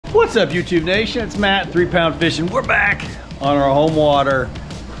What's up, YouTube Nation? It's Matt, 3 Pound Fishing. We're back on our home water,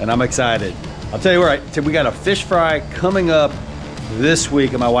 and I'm excited. I'll tell you what, we got a fish fry coming up this week,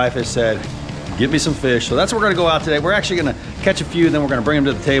 and my wife has said, get me some fish. So that's where we're gonna go out today. We're actually gonna catch a few, then we're gonna bring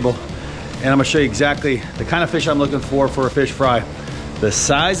them to the table, and I'm gonna show you exactly the kind of fish I'm looking for a fish fry, the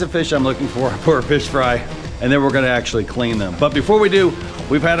size of fish I'm looking for a fish fry, and then we're gonna actually clean them. But before we do,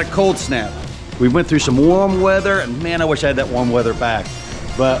 we've had a cold snap. We went through some warm weather, and man, I wish I had that warm weather back.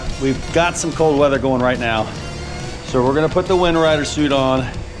 But we've got some cold weather going right now. So we're gonna put the wind rider suit on.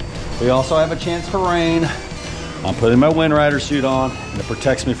 We also have a chance for rain. I'm putting my wind rider suit on, and it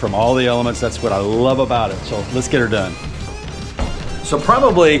protects me from all the elements. That's what I love about it. So let's get her done. So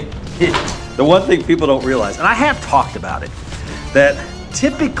probably the one thing people don't realize, and I have talked about it, that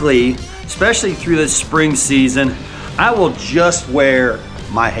typically, especially through this spring season, I will just wear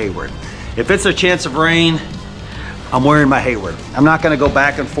my Hayward. If it's a chance of rain, I'm wearing my Hayward. I'm not gonna go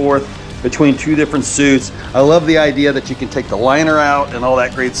back and forth between two different suits. I love the idea that you can take the liner out and all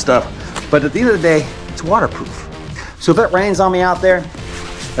that great stuff. But at the end of the day, it's waterproof. So if it rains on me out there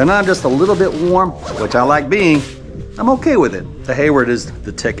and I'm just a little bit warm, which I like being, I'm okay with it. The Hayward is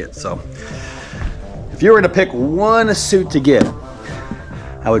the ticket. So if you were to pick one suit to get,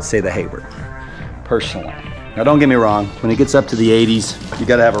 I would say the Hayward, personally. Now don't get me wrong, when it gets up to the 80s, you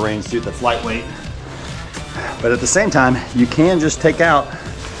gotta have a rain suit that's lightweight. But at the same time, you can just take out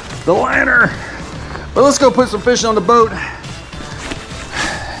the liner. But let's go put some fish on the boat.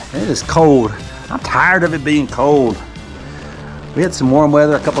 It is cold. I'm tired of it being cold. We had some warm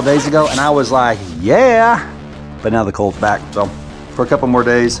weather a couple days ago, and I was like, yeah. But now the cold's back, so for a couple more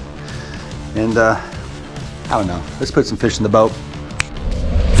days. And I don't know, let's put some fish in the boat.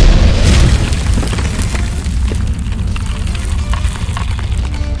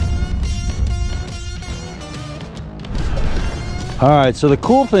 All right, so the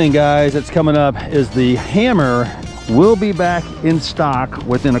cool thing, guys, that's coming up is the hammer will be back in stock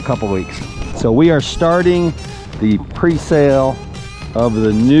within a couple weeks. So we are starting the pre-sale of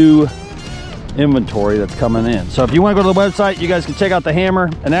the new inventory that's coming in. So if you want to go to the website, you guys can check out the hammer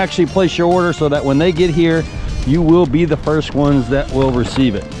and actually place your order so that when they get here, you will be the first ones that will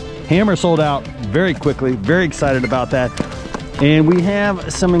receive it. Hammer sold out very quickly, very excited about that. And we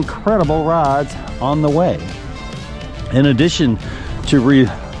have some incredible rods on the way, in addition to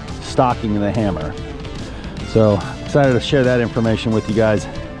restocking the hammer. So excited to share that information with you guys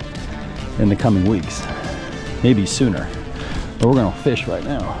in the coming weeks, maybe sooner. But we're gonna fish right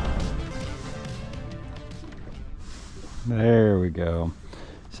now. There we go.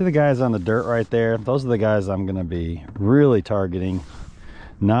 See the guys on the dirt right there? Those are the guys I'm gonna be really targeting,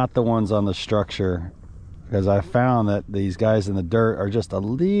 not the ones on the structure, because I found that these guys in the dirt are just a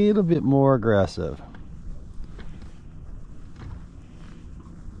little bit more aggressive.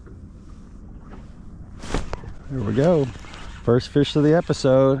 There we go. First fish of the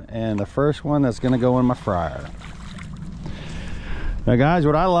episode, and the first one that's gonna go in my fryer. Now guys,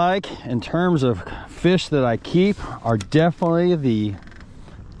 what I like in terms of fish that I keep are definitely the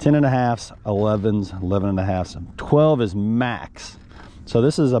 10.5s, 11s, 11.5s. 12 is max. So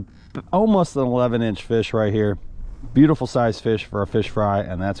this is almost an 11-inch fish right here. Beautiful size fish for a fish fry,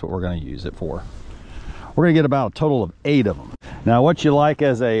 and that's what we're gonna use it for. We're gonna get about a total of 8 of them. Now what you like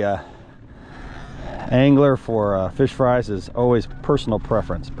as a angler for fish fries is always personal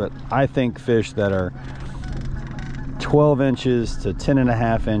preference, but I think fish that are 12 inches to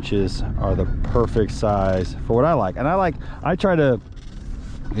 10.5 inches are the perfect size for what I like. And I try to,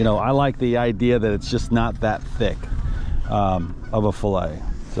 you know, I like the idea that it's just not that thick of a fillet.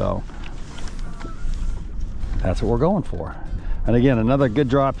 So that's what we're going for. And again, another good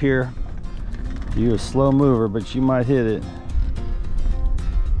drop here. You a slow mover, but you might hit it.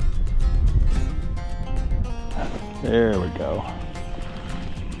 There we go.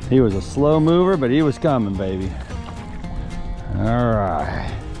 He was a slow mover, but he was coming, baby. All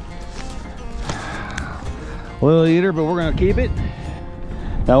right. Little eater, but we're gonna keep it.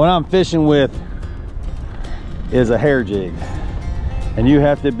 Now what I'm fishing with is a hair jig. And you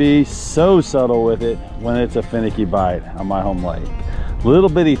have to be so subtle with it when it's a finicky bite on my home lake. Little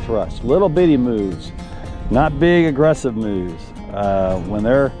bitty thrust, little bitty moves, not big aggressive moves. When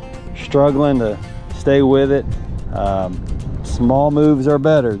they're struggling to stay with it, small moves are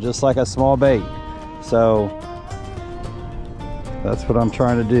better, just like a small bait. So that's what I'm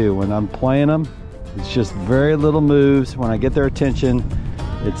trying to do. When I'm playing them, it's just very little moves. When I get their attention,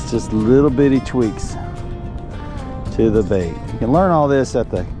 it's just little bitty tweaks to the bait. You can learn all this at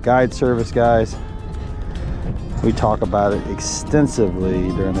the guide service, guys. We talk about it extensively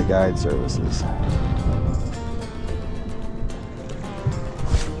during the guide services.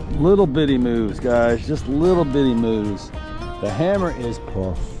 Little bitty moves, guys, just little bitty moves. The hammer is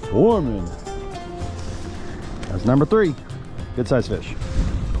performing. That's number 3. Good size fish.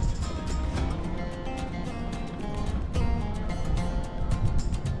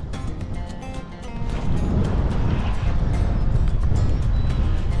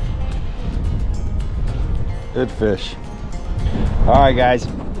 Good fish. All right, guys,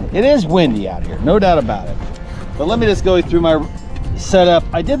 it is windy out here, no doubt about it. But let me just go through my setup.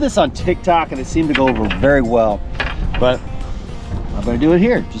 I did this on TikTok and it seemed to go over very well, but I'm gonna do it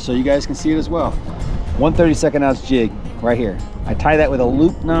here just so you guys can see it as well. 1/32 ounce jig right here. I tie that with a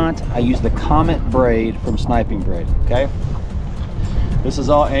loop knot. I use the Comet braid from Sniping Braid, okay? This is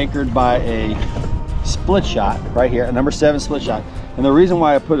all anchored by a split shot right here, a number 7 split shot. And the reason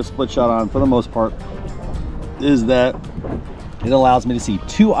why I put a split shot on for the most part is that it allows me to see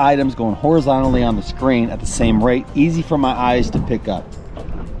 2 items going horizontally on the screen at the same rate, easy for my eyes to pick up.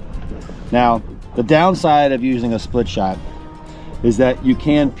 Now, the downside of using a split shot is that you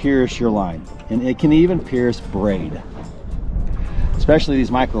can pierce your line, and it can even pierce braid, especially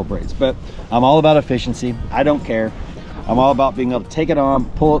these micro braids. But I'm all about efficiency. I don't care. I'm all about being able to take it on,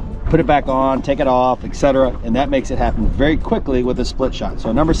 pull it, put it back on, take it off, etc. And that makes it happen very quickly with a split shot.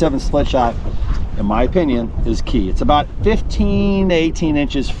 So a number 7 split shot, in my opinion, is key. It's about 15 to 18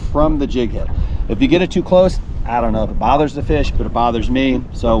 inches from the jig head. If you get it too close, I don't know if it bothers the fish, but it bothers me,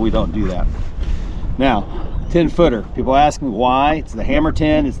 so we don't do that. Now, 10 footer. People ask me why. It's the Hammer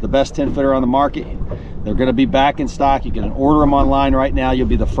 10. It's the best 10 footer on the market. They're going to be back in stock. You can order them online right now. You'll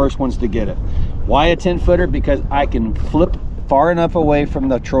be the first ones to get it. Why a 10 footer? Because I can flip far enough away from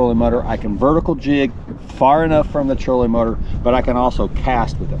the trolling motor. I can vertical jig far enough from the trolling motor, but I can also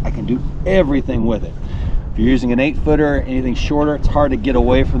cast with it. I can do everything with it. If you're using an 8 footer, anything shorter, it's hard to get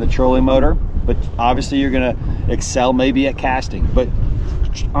away from the trolling motor, but obviously you're going to excel maybe at casting. But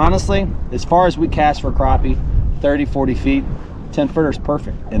honestly, as far as we cast for crappie, 30, 40 feet, 10 footer is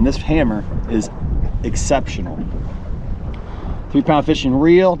perfect. And this hammer is exceptional. 3-pound fishing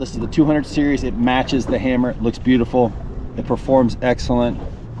reel. This is the 200 series. It matches the hammer. It looks beautiful. It performs excellent.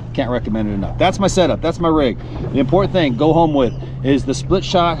 Can't recommend it enough. That's my setup. That's my rig. The important thing, go home with, is the split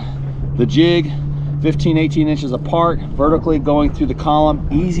shot, the jig, 15, 18 inches apart, vertically going through the column,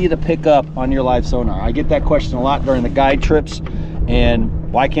 easy to pick up on your live sonar. I get that question a lot during the guide trips.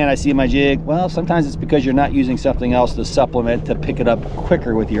 And why can't I see my jig? Well, sometimes it's because you're not using something else to supplement to pick it up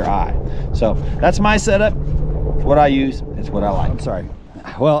quicker with your eye. So that's my setup. It's what I use. It's what I like. I'm sorry.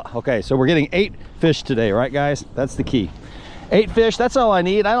 Well, okay, so we're getting 8 fish today, right, guys? That's the key. 8 fish, that's all I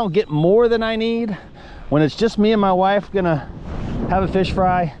need. I don't get more than I need. When it's just me and my wife gonna have a fish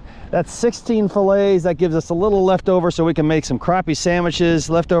fry, that's 16 fillets. That gives us a little leftover so we can make some crappie sandwiches,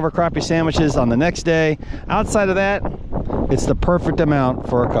 leftover crappie sandwiches on the next day. Outside of that, it's the perfect amount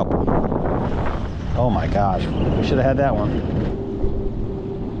for a couple. Oh my gosh, we should have had that one.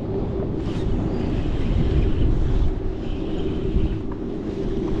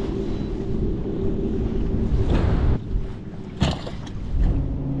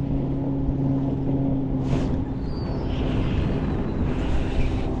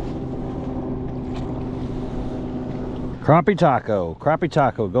 Crappie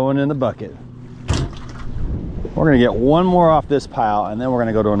taco going in the bucket. We're gonna get one more off this pile and then we're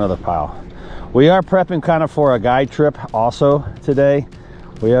gonna go to another pile. We are prepping kind of for a guide trip also today.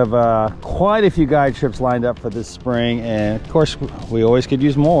 We have quite a few guide trips lined up for this spring, and of course we always could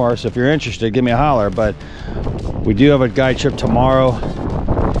use more, so if you're interested, give me a holler. But we do have a guide trip tomorrow,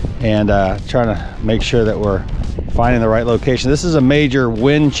 and trying to make sure that we're finding the right location. This is a major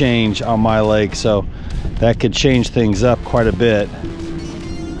wind change on my lake, so that could change things up quite a bit.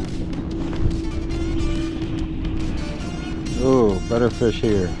 Ooh, better fish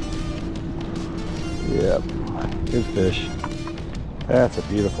here. Yep, good fish. That's a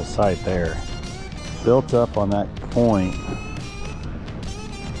beautiful sight there. Built up on that point.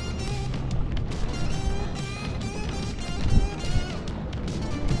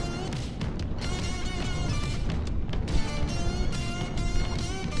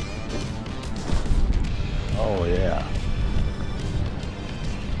 Oh yeah.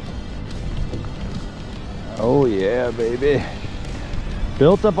 Oh yeah, baby.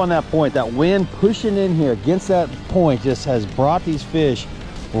 Built up on that point. That wind pushing in here against that point just has brought these fish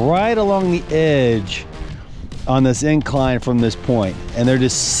right along the edge on this incline from this point, and they're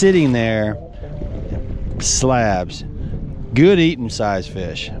just sitting there, slabs. Good eating size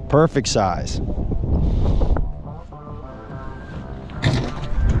fish, perfect size.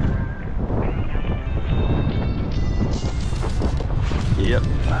 Yep.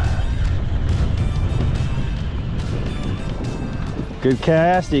 Good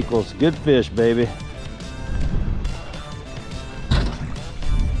cast equals good fish, baby.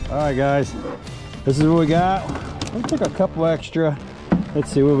 All right, guys, this is what we got. We took a couple extra. Let's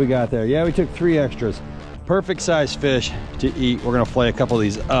see what we got there. Yeah, we took 3 extras. Perfect size fish to eat. We're gonna flay a couple of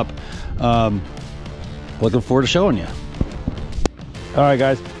these up. Looking forward to showing you. All right,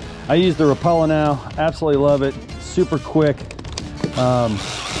 guys, I use the Rapala now. Absolutely love it. Super quick.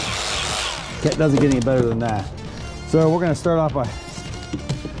 It doesn't get any better than that. So we're gonna start off by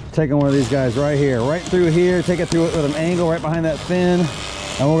taking one of these guys right here, right through here, take it through it with an angle right behind that fin,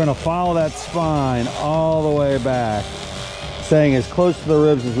 and we're gonna follow that spine all the way back, staying as close to the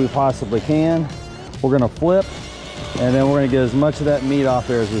ribs as we possibly can. We're gonna flip, and then we're gonna get as much of that meat off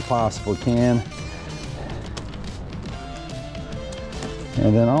there as we possibly can.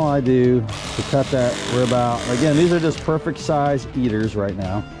 And then all I do to cut that rib out, again, these are just perfect size eaters right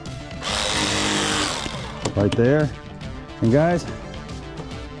now. Right there. And guys,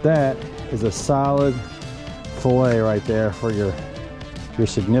 that is a solid fillet right there for your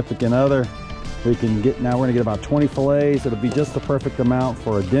significant other. We can get, now we're gonna get about 20 fillets. It'll be just the perfect amount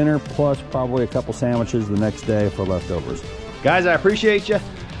for a dinner, plus probably a couple sandwiches the next day for leftovers. Guys, I appreciate you.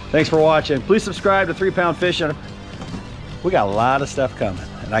 Thanks for watching. Please subscribe to 3 Pound Fishing. We got a lot of stuff coming,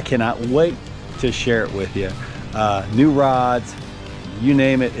 and I cannot wait to share it with you. New rods, you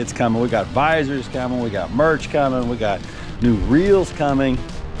name it, it's coming. We got visors coming, we got merch coming, we got new reels coming.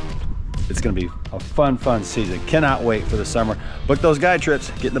 It's gonna be a fun season. Cannot wait for the summer. Book those guide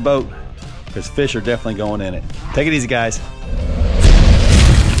trips, get in the boat, because fish are definitely going in it. Take it easy, guys.